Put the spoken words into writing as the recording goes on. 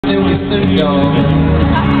Snoop Dogg.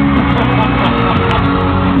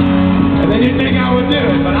 And they didn't think I would do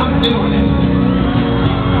it, but I'm doing it.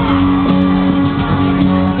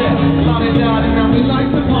 We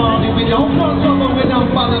like to party, we don't cause trouble, we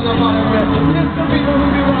don't bother nobody with. Just the people who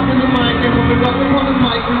be rocking the mic, and when we rock upon the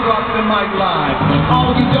mic, we rock the mic live.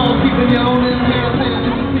 All you dogs keeping your own in here, saying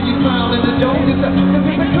this is for you clown and the dope. It's a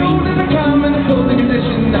cool and the calm and the closing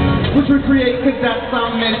condition, which we create, cause that's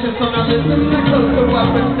our mission. So now listen, I close the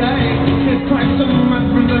weapon day. It's crack some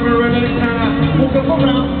reference every other time. Woke up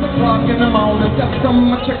around the clock in the morning, stepped on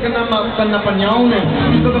my chicken, I'm up and up and yawning.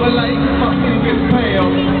 Because of the light, fucking get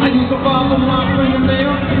pale. I use a bottle of my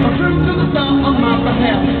fingernail, I drink to the top on my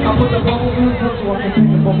behalf. I put the bubbles in the cup so I can take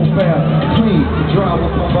the bubble fast. Clean, dry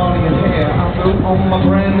with my body and hair. I threw on my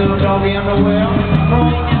brand new doggy underwear.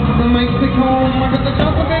 From the Mexico home, I got the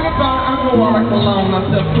chocolate baby bar. I go out like cologne, I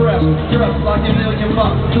said fresh, dressed like $1 million.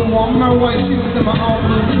 To warm my white shoes in my own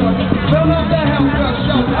blue truck. Fell off the house, got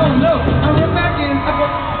shot. Oh no, I went back in,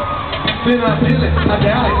 then I did it, I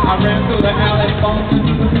doubt it. I ran through the alley, bumped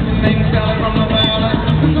into the name Sally from the valley.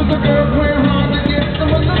 This was a girl playing hard to get.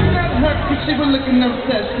 Someone looking at her, cause she was looking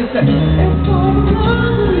upset. She said, it's all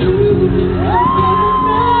about you.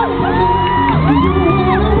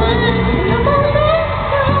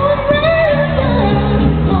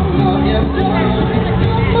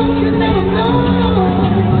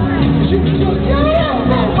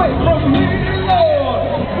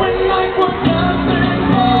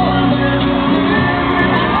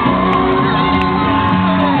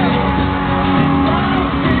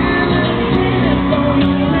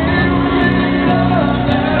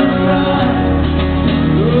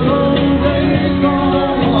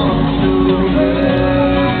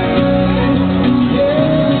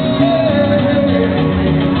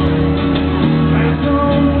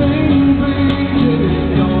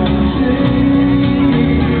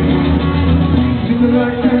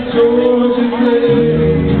 So